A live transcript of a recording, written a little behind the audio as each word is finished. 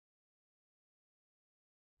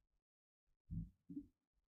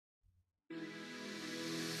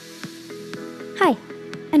Hi,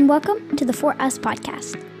 and welcome to the For Us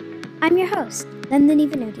podcast. I'm your host, Nandini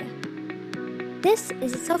Vanudia. This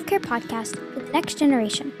is a self-care podcast for the next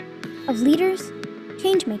generation of leaders,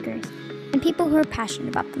 change makers, and people who are passionate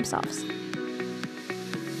about themselves.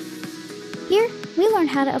 Here, we learn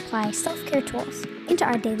how to apply self-care tools into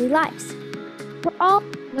our daily lives. We're all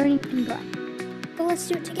learning and growing, so let's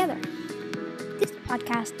do it together. This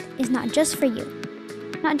podcast is not just for you,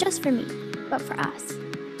 not just for me, but for us,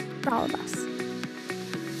 for all of us.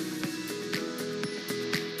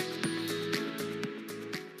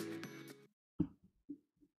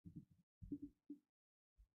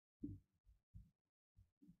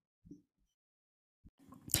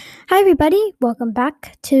 Hi, everybody. Welcome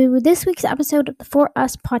back to this week's episode of the For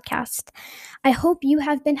Us podcast. I hope you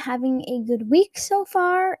have been having a good week so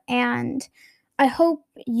far, and I hope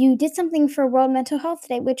you did something for World Mental Health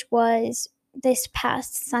Day, which was this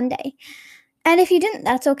past Sunday. And if you didn't,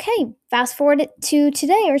 that's okay. Fast forward it to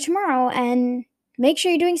today or tomorrow and make sure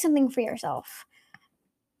you're doing something for yourself.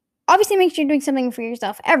 Obviously, make sure you're doing something for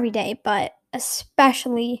yourself every day, but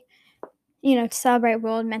especially, to celebrate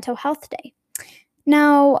World Mental Health Day.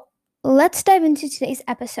 Now, let's dive into today's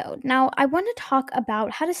episode. Now, I want to talk about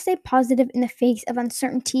how to stay positive in the face of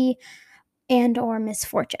uncertainty and or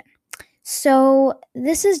misfortune. So,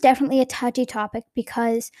 this is definitely a touchy topic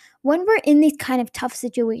because when we're in these kind of tough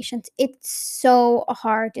situations, it's so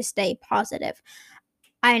hard to stay positive.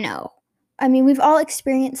 I know. I mean, we've all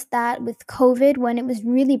experienced that with COVID when it was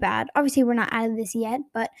really bad. Obviously, we're not out of this yet,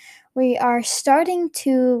 but we are starting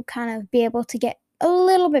to kind of be able to get a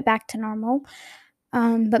little bit back to normal.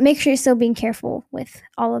 But make sure you're still being careful with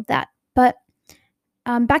all of that. But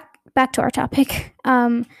back to our topic.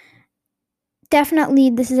 Definitely,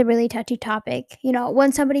 this is a really touchy topic.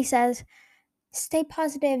 When somebody says, "Stay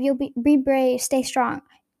positive, you'll be brave, stay strong,"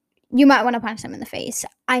 you might want to punch them in the face.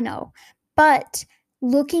 I know, but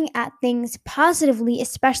looking at things positively,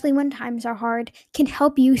 especially when times are hard, can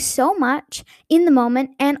help you so much in the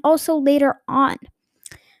moment and also later on.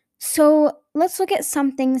 So let's look at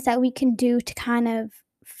some things that we can do to kind of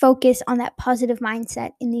focus on that positive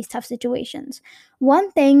mindset in these tough situations.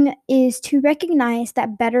 One thing is to recognize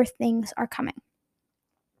that better things are coming.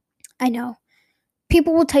 I know.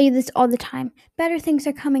 People will tell you this all the time. Better things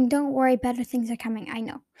are coming. Don't worry, better things are coming. I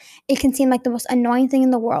know. It can seem like the most annoying thing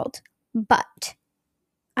in the world, but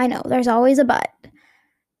I know there's always a but.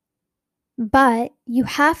 But you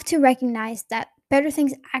have to recognize that better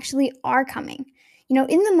things actually are coming.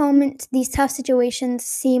 In the moment, these tough situations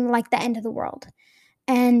seem like the end of the world.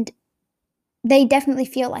 And they definitely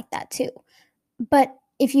feel like that too. But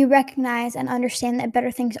if you recognize and understand that better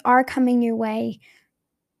things are coming your way,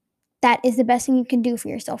 that is the best thing you can do for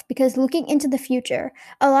yourself. Because looking into the future,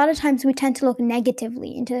 a lot of times we tend to look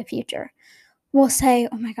negatively into the future. We'll say,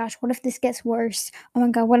 "Oh my gosh, what if this gets worse? Oh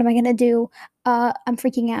my God, what am I going to do? I'm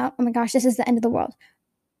freaking out. Oh my gosh, this is the end of the world."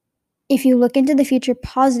 If you look into the future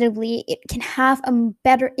positively, it can have a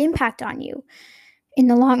better impact on you in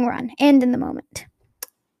the long run and in the moment.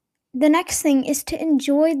 The next thing is to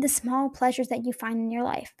enjoy the small pleasures that you find in your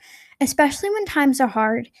life. Especially when times are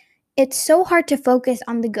hard, it's so hard to focus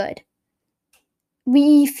on the good.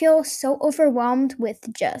 We feel so overwhelmed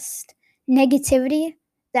with just negativity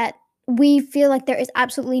that we feel like there is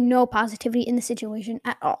absolutely no positivity in the situation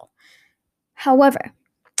at all. However,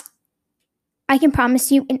 I can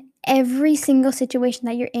promise you in every single situation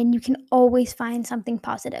that you're in, you can always find something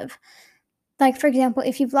positive. Like, for example,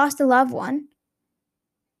 if you've lost a loved one,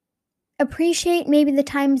 appreciate maybe the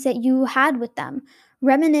times that you had with them.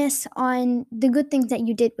 Reminisce on the good things that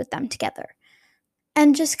you did with them together.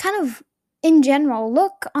 And just kind of, in general,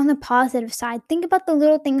 look on the positive side. Think about the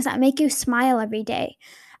little things that make you smile every day.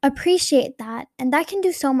 Appreciate that, and that can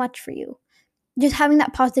do so much for you. Just having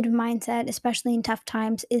that positive mindset, especially in tough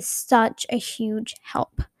times, is such a huge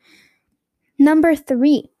help. Number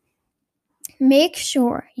 3, make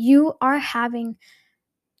sure you are having,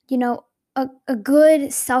 a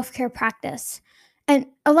good self-care practice. And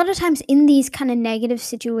a lot of times in these kind of negative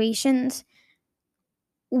situations,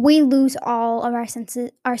 we lose all of our sense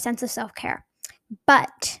of self-care.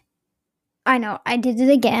 But I know I did it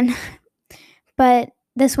again, but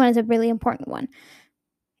this one is a really important one.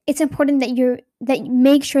 It's important that you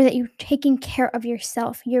make sure that you're taking care of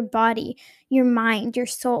yourself, your body, your mind, your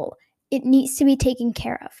soul. It needs to be taken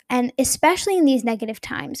care of. And especially in these negative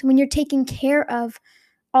times, when you're taking care of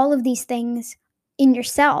all of these things in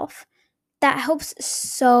yourself, that helps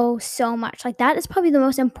so much. Like, that is probably the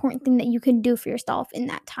most important thing that you can do for yourself in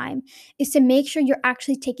that time, is to make sure you're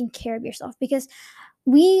actually taking care of yourself, because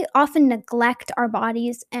we often neglect our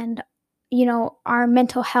bodies and our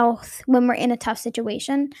mental health when we're in a tough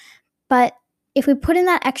situation. But if we put in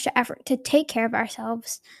that extra effort to take care of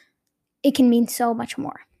ourselves, it can mean so much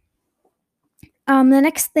more. The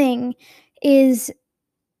next thing is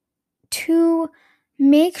to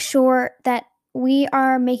make sure that we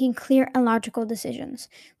are making clear and logical decisions.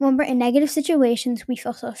 When we're in negative situations, we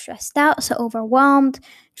feel so stressed out, so overwhelmed,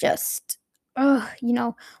 just,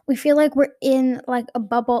 we feel like we're in like a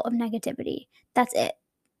bubble of negativity. That's it.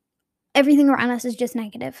 Everything around us is just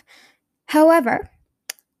negative. However,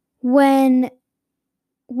 when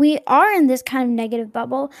we are in this kind of negative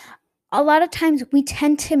bubble, a lot of times we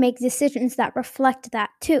tend to make decisions that reflect that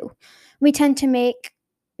too. We tend to make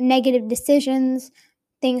negative decisions,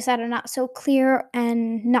 things that are not so clear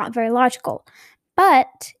and not very logical.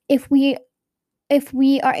 But if we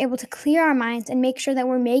are able to clear our minds and make sure that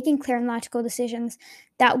we're making clear and logical decisions,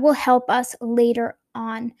 that will help us later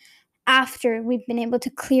on after we've been able to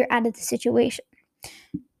clear out of the situation.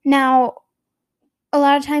 Now, a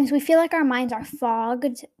lot of times we feel like our minds are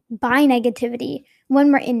fogged by negativity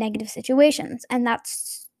when we're in negative situations, and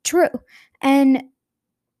that's true. And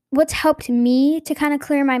what's helped me to kind of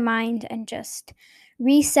clear my mind and just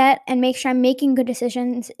reset and make sure I'm making good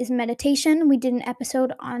decisions is meditation. We did an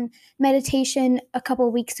episode on meditation a couple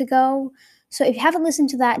of weeks ago. So if you haven't listened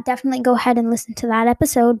to that, definitely go ahead and listen to that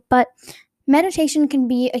episode. But meditation can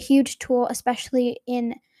be a huge tool, especially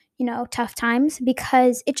in, tough times,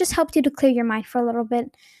 because it just helps you to clear your mind for a little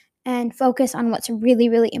bit and focus on what's really,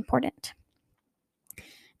 really important.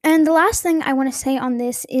 And the last thing I want to say on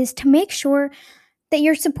this is to make sure that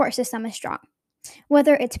your support system is strong.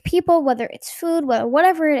 Whether it's people, whether it's food,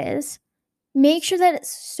 whatever it is, make sure that it's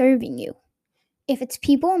serving you. If it's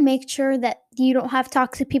people, make sure that you don't have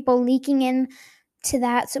toxic people leaking in to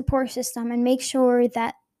that support system, and make sure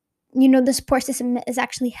that the support system is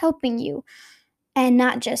actually helping you and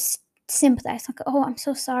not just sympathize. Like, oh, I'm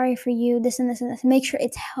so sorry for you, this and this and this. Make sure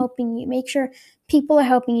it's helping you. Make sure people are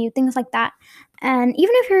helping you, things like that. And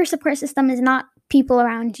even if your support system is not people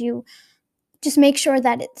around you, just make sure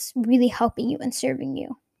that it's really helping you and serving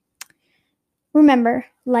you. Remember,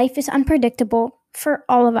 life is unpredictable for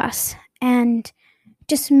all of us. And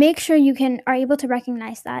just make sure you are able to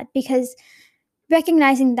recognize that, because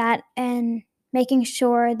recognizing that and making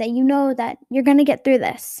sure that you know that you're going to get through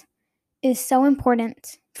this is so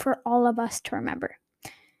important for all of us to remember.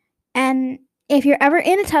 And if you're ever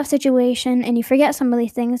in a tough situation and you forget some of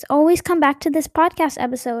these things, always come back to this podcast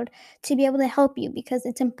episode to be able to help you, because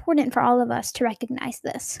it's important for all of us to recognize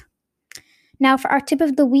this. Now, for our tip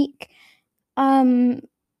of the week, I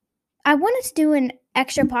wanted to do an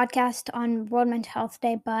extra podcast on World Mental Health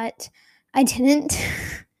Day, but I didn't.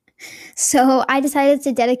 So I decided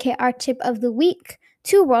to dedicate our tip of the week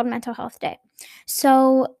to World Mental Health Day.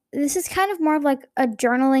 So this is kind of more of like a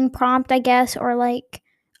journaling prompt, I guess, or like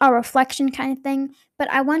a reflection kind of thing.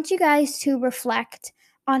 But I want you guys to reflect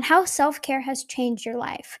on how self-care has changed your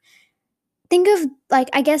life. Think of, like,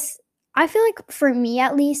 I guess, I feel like for me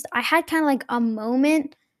at least, I had kind of like a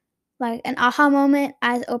moment, like an aha moment,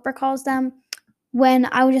 as Oprah calls them, when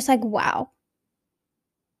I was just like, wow,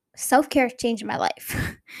 self-care has changed my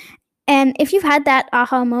life. And if you've had that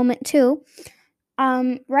aha moment too,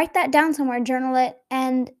 write that down somewhere, journal it,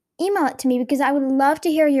 and email it to me, because I would love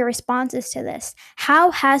to hear your responses to this.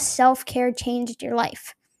 How has self-care changed your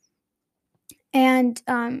life? And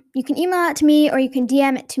you can email it to me, or you can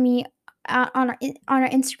DM it to me on our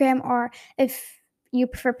Instagram, or if you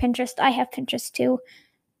prefer Pinterest, I have Pinterest too.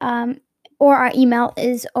 Or our email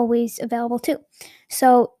is always available too.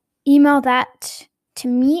 So email that to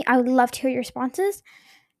me. I would love to hear your responses.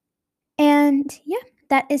 And yeah,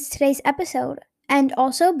 that is today's episode. And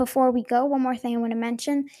also, before we go, one more thing I want to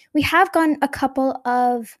mention. We have gotten a couple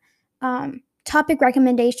of topic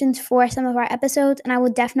recommendations for some of our episodes, and I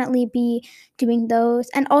will definitely be doing those.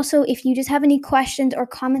 And also, if you just have any questions or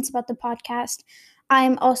comments about the podcast,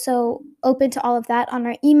 I'm also open to all of that on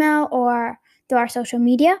our email or through our social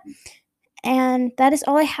media. And that is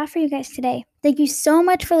all I have for you guys today. Thank you so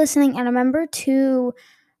much for listening, and remember to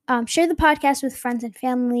share the podcast with friends and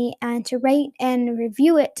family, and to rate and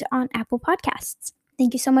review it on Apple Podcasts.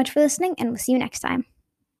 Thank you so much for listening, and we'll see you next time.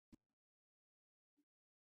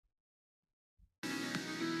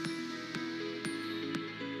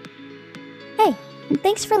 Hey, and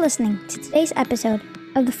thanks for listening to today's episode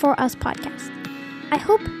of the For Us podcast. I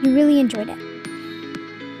hope you really enjoyed it.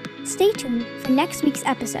 Stay tuned for next week's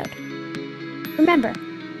episode. Remember,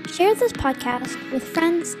 share this podcast with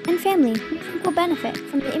friends and family who you think will benefit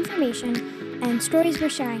from the information and stories we're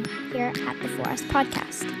sharing here at the For Us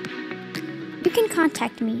podcast. You can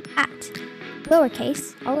contact me at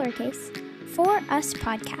lowercase, all lowercase,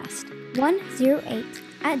 foruspodcast108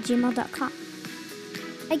 @gmail.com.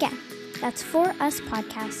 Again, That's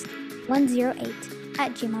foruspodcast108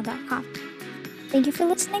 at gmail.com. Thank you for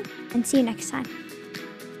listening, and see you next time.